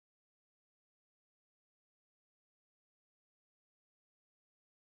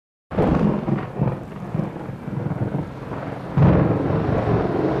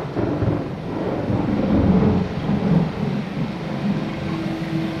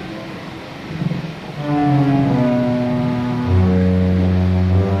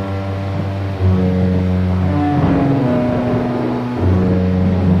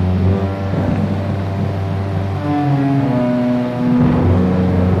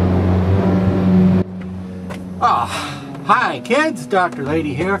Oh, hi kids, Dr.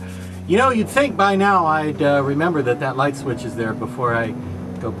 Lady here. You know, you'd think by now I'd remember that light switch is there before I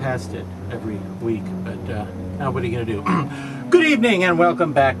go past it every week, but now what are you going to do? Good evening and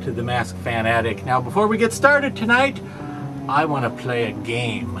welcome back to the Masked Fan Attic. Now before we get started tonight, I want to play a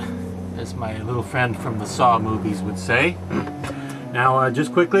game, as my little friend from the Saw movies would say. Now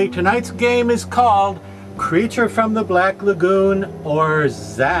just quickly, tonight's game is called Creature from the Black Lagoon or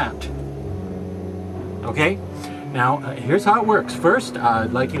Zat. Okay, now here's how it works. First,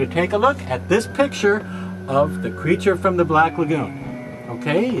 I'd like you to take a look at this picture of the creature from the Black Lagoon.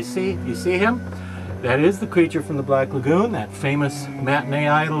 Okay, you see him? That is the creature from the Black Lagoon, that famous matinee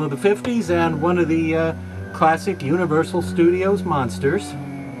idol of the 50s and one of the classic Universal Studios monsters.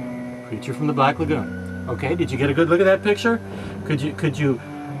 Creature from the Black Lagoon. Okay, did you get a good look at that picture? Could you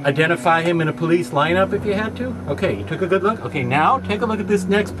identify him in a police lineup if you had to? Okay, you took a good look? Okay, now take a look at this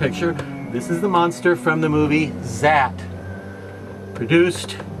next picture. This is the monster from the movie Zat.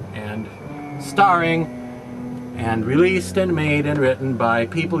 Produced and starring and released and made and written by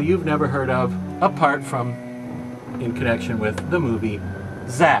people you've never heard of, apart from in connection with the movie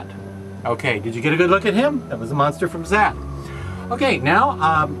Zat. Okay, did you get a good look at him? That was the monster from Zat. Okay,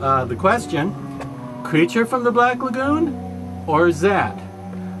 now the question, Creature from the Black Lagoon or Zat?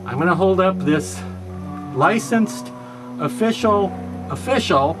 I'm going to hold up this licensed, official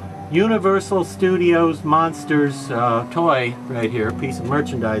Universal Studios Monsters toy right here, piece of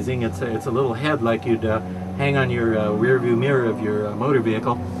merchandising. It's a little head like you'd hang on your rear view mirror of your motor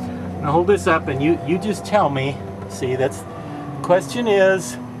vehicle. I'm going to hold this up and you just tell me. See, the question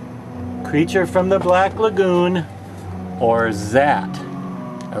is Creature from the Black Lagoon or Zat.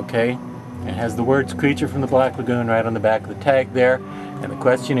 Okay, it has the words Creature from the Black Lagoon right on the back of the tag there. And the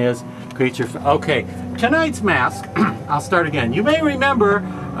question is, okay, tonight's mask, I'll start again. You may remember,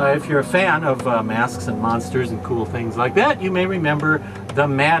 if you're a fan of masks and monsters and cool things like that, you may remember the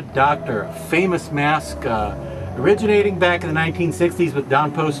Mad Doctor, a famous mask originating back in the 1960s with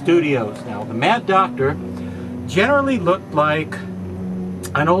Don Post Studios. Now, the Mad Doctor generally looked like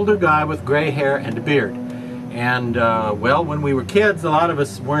an older guy with gray hair and a beard. And, well, when we were kids, a lot of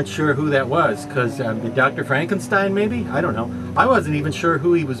us weren't sure who that was, because Dr. Frankenstein, maybe? I don't know. I wasn't even sure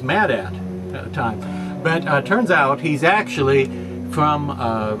who he was mad at the time. But turns out he's actually from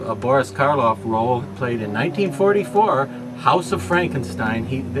a Boris Karloff role played in 1944, House of Frankenstein.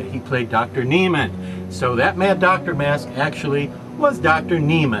 He played Dr. Neiman. So that Mad Doctor mask actually was Dr.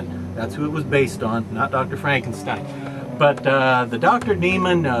 Neiman. That's who it was based on, not Dr. Frankenstein. But the Dr.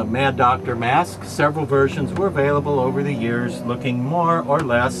 Neiman Mad Doctor mask, several versions were available over the years, looking more or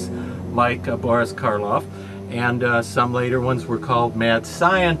less like Boris Karloff. And some later ones were called Mad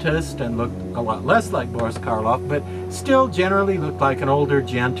Scientist and looked a lot less like Boris Karloff, but still generally looked like an older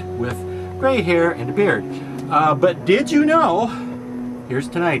gent with gray hair and a beard. But did you know, here's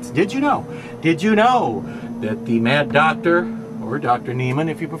tonight's, did you know that the Mad Doctor, or Dr. Neiman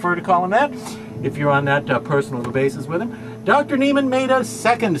if you prefer to call him that, if you're on that personal basis with him, Dr. Neiman made a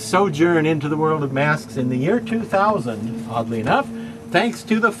second sojourn into the world of masks in the year 2000, oddly enough, thanks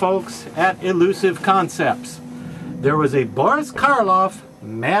to the folks at Elusive Concepts. There was a Boris Karloff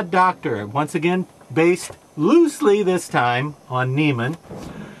Mad Doctor, once again based loosely this time on Neiman.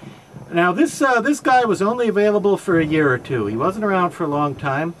 Now this guy was only available for a year or two. He wasn't around for a long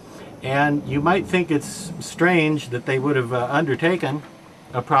time, and you might think it's strange that they would have undertaken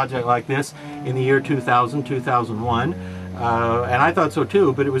a project like this in the year 2000, 2001. And I thought so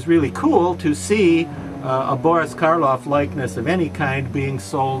too, but it was really cool to see a Boris Karloff likeness of any kind being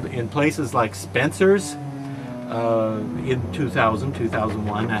sold in places like Spencer's in 2000,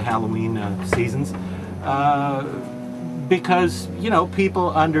 2001, Halloween seasons. Because, you know, people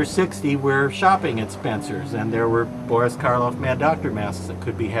under 60 were shopping at Spencer's, and there were Boris Karloff Mad Doctor masks that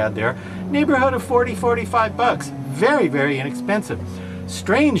could be had there. Neighborhood of 40, 45 bucks. Very, very inexpensive.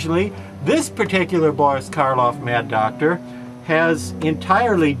 Strangely, this particular Boris Karloff Mad Doctor has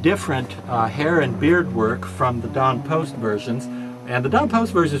entirely different hair and beard work from the Don Post versions, and the Don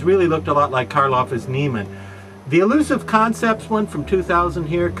Post versions really looked a lot like Karloff as Neiman. The Elusive Concepts one from 2000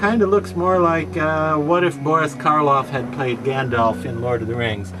 here kind of looks more like what if Boris Karloff had played Gandalf in Lord of the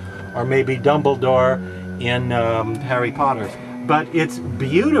Rings, or maybe Dumbledore in Harry Potter. But it's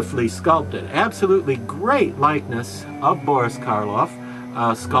beautifully sculpted, absolutely great likeness of Boris Karloff.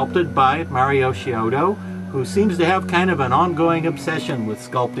 Sculpted by Mario Chiodo, who seems to have kind of an ongoing obsession with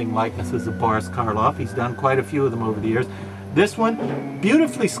sculpting likenesses of Boris Karloff. He's done quite a few of them over the years. This one,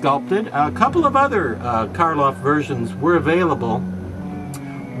 beautifully sculpted. A couple of other Karloff versions were available.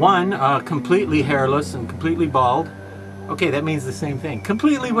 One, completely hairless and completely bald. Okay, that means the same thing.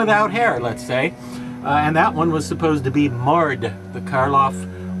 Completely without hair, let's say. And that one was supposed to be Mord, the Karloff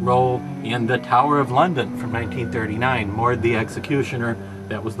role in The Tower of London from 1939. Mord the Executioner,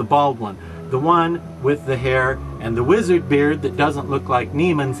 that was the bald one. The one with the hair and the wizard beard that doesn't look like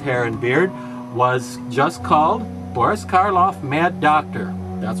Neiman's hair and beard was just called Boris Karloff, Mad Doctor.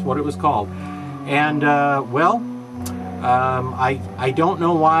 That's what it was called. And, well, I don't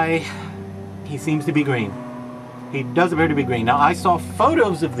know why he seems to be green. He does appear to be green. Now, I saw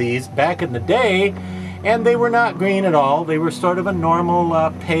photos of these back in the day, and they were not green at all. They were sort of a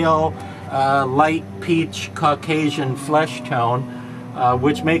normal, pale, light peach Caucasian flesh tone,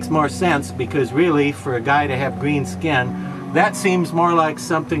 which makes more sense because really, for a guy to have green skin, that seems more like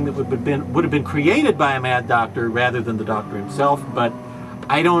something that would have been created by a mad doctor rather than the doctor himself, but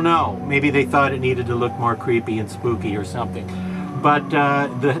I don't know. Maybe they thought it needed to look more creepy and spooky or something. But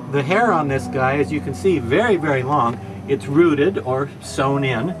the hair on this guy, as you can see, very, very long. It's rooted or sewn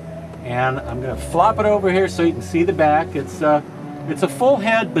in. And I'm going to flop it over here so you can see the back. It's a full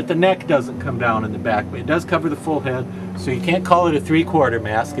head, but the neck doesn't come down in the back. But it does cover the full head, so you can't call it a three-quarter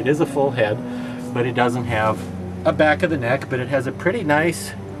mask. It is a full head, but it doesn't have a back of the neck, but it has a pretty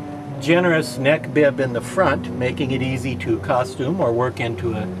nice, generous neck bib in the front, making it easy to costume or work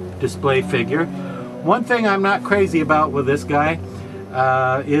into a display figure. One thing I'm not crazy about with this guy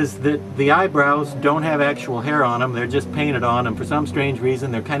is that the eyebrows don't have actual hair on them. They're just painted on, and for some strange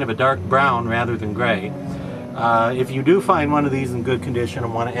reason they're kind of a dark brown rather than gray. If you do find one of these in good condition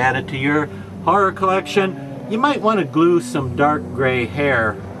and want to add it to your horror collection, you might want to glue some dark gray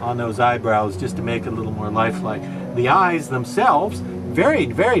hair on those eyebrows just to make it a little more lifelike. The eyes themselves, very,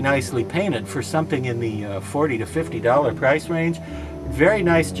 very nicely painted for something in the $40 to $50 price range. Very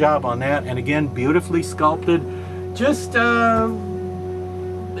nice job on that, and again, beautifully sculpted. Just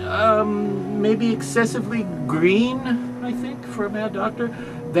maybe excessively green, I think, for a Mad Doctor.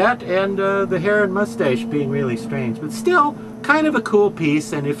 That and the hair and mustache being really strange, but still kind of a cool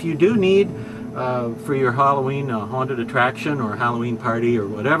piece. And if you do need for your Halloween haunted attraction or Halloween party or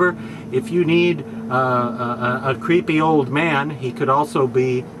whatever, if you need a creepy old man, he could also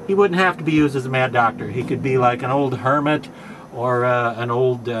be, he wouldn't have to be used as a Mad Doctor. He could be like an old hermit or an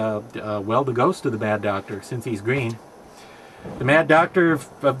old, well, the ghost of the Mad Doctor, since he's green. The Mad Doctor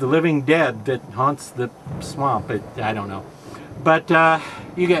of the living dead that haunts the swamp. I don't know. But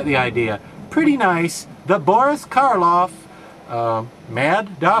you get the idea. Pretty nice. The Boris Karloff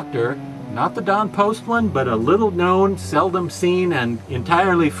Mad Doctor, not the Don Post one, but a little known, seldom seen, and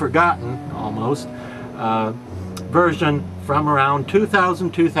entirely forgotten, almost, version from around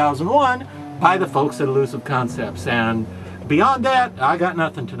 2000-2001 by the folks at Elusive Concepts. And beyond that, I got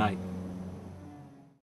nothing tonight.